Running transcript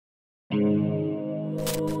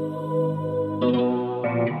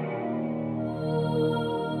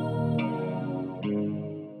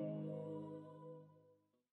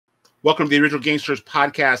Welcome to the Original Gangsters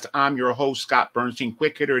podcast. I'm your host, Scott Burnstein.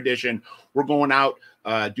 Quick hitter edition. We're going out,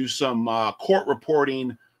 do some court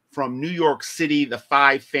reporting from New York City, the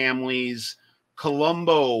five families,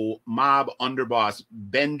 Colombo mob underboss,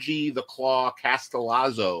 Benji the Claw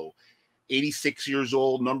Castellazzo, 86 years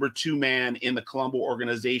old, number two man in the Colombo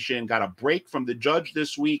organization, got a break from the judge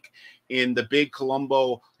this week in the big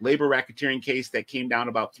Colombo labor racketeering case that came down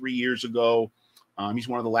about 3 years ago. He's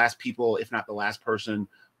one of the last people, if not the last person,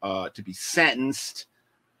 to be sentenced.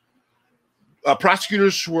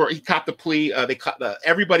 Prosecutors he copped the plea.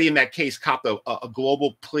 Everybody in that case copped a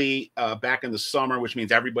global plea back in the summer, which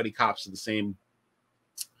means everybody cops to the same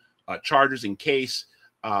charges in case.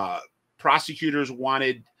 Prosecutors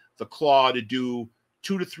wanted the Claw to do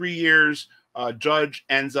 2 to 3 years. Judge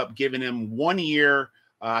ends up giving him 1 year,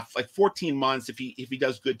 like 14 months. If he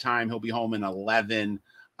does good time, he'll be home in 11.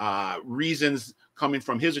 Reasons coming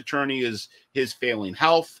from his attorney is his failing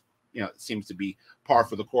health. You know, it seems to be par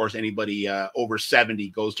for the course. Anybody over 70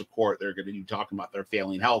 goes to court, they're going to be talking about their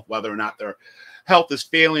failing health, whether or not their health is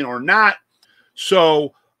failing or not.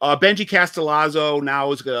 So Benji Castellazzo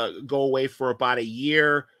now is going to go away for about a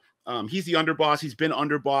year. He's the underboss. He's been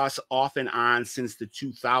underboss off and on since the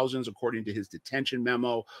 2000s, according to his detention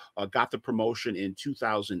memo. Got the promotion in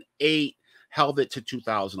 2008. Held it to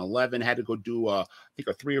 2011, had to go do, I think,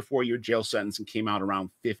 a 3 or 4 year jail sentence and came out around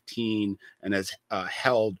 15 and has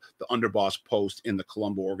held the underboss post in the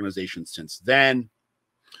Colombo organization since then.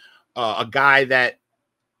 A guy that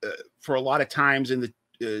for a lot of times in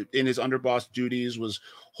his underboss duties was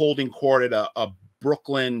holding court at a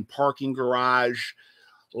Brooklyn parking garage.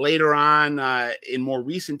 Later on, in more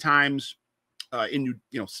recent times,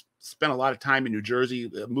 spent a lot of time in New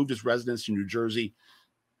Jersey, moved his residence to New Jersey,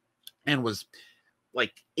 and was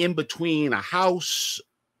like in between a house,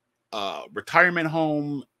 retirement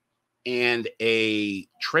home, and a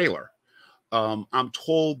trailer. I'm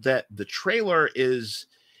told that the trailer is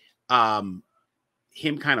him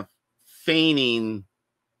kind of feigning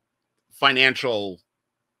financial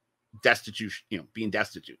destitution, being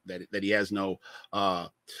destitute, that he has no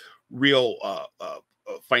real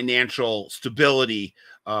financial stability.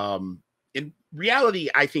 In reality,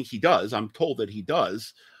 I think he does. I'm told that he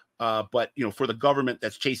does. But, for the government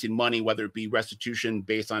that's chasing money, whether it be restitution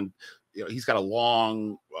based on, he's got a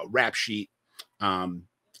long rap sheet. In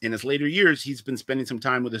his later years, he's been spending some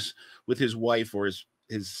time with his wife or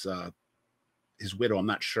his widow. I'm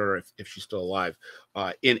not sure if she's still alive,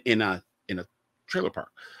 in a trailer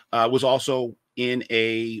park. Was also in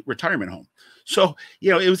a retirement home. So,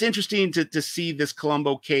 it was interesting to see this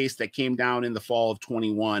Colombo case that came down in the fall of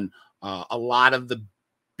 21. A lot of the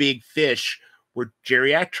big fish were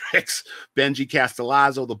geriatrics. Benji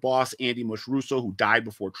Castellazzo, the boss, Andy Mush Russo, who died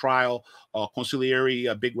before trial,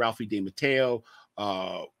 Consigliere, Big Ralphie De Matteo,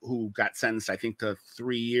 who got sentenced, I think, to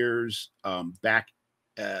 3 years back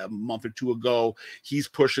a month or two ago. He's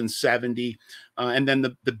pushing 70. And then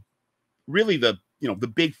the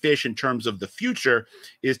big fish in terms of the future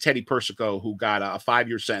is Teddy Persico, who got a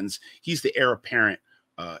 5-year sentence. He's the heir apparent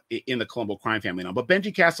in the Colombo crime family now. But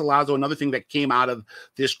Benji Castellazzo, another thing that came out of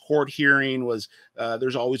this court hearing was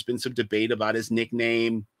there's always been some debate about his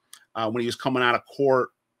nickname. When he was coming out of court,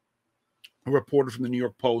 a reporter from the New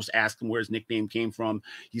York Post asked him where his nickname came from.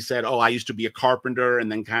 He said, "Oh, I used to be a carpenter,"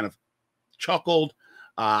 and then kind of chuckled.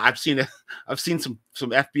 I've seen some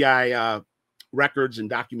FBI records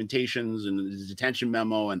and documentations and his detention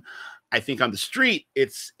memo, and I think on the street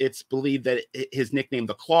it's believed that his nickname,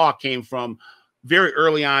 the Claw, came from very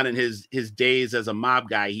early on in his days as a mob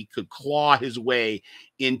guy. He could claw his way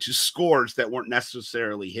into scores that weren't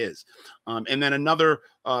necessarily his. And then another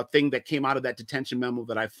thing that came out of that detention memo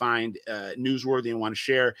that I find newsworthy and want to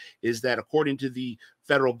share is that according to the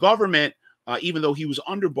federal government, even though he was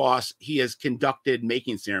underboss, he has conducted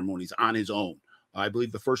making ceremonies on his own. I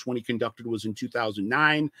believe the first one he conducted was in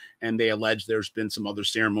 2009, and they allege there's been some other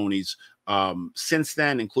ceremonies since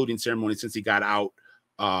then, including ceremonies since he got out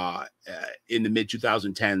in the mid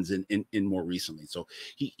 2010s and more recently. So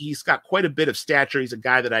he's got quite a bit of stature. He's a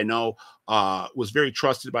guy that I know was very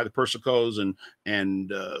trusted by the Persicos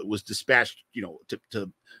and was dispatched,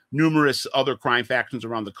 to numerous other crime factions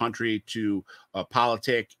around the country to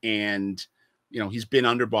politic. And, he's been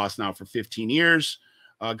underboss now for 15 years.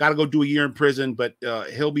 Got to go do a year in prison, but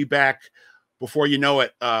he'll be back before you know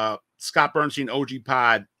it. Scott Burnstein, OG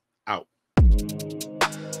Pod,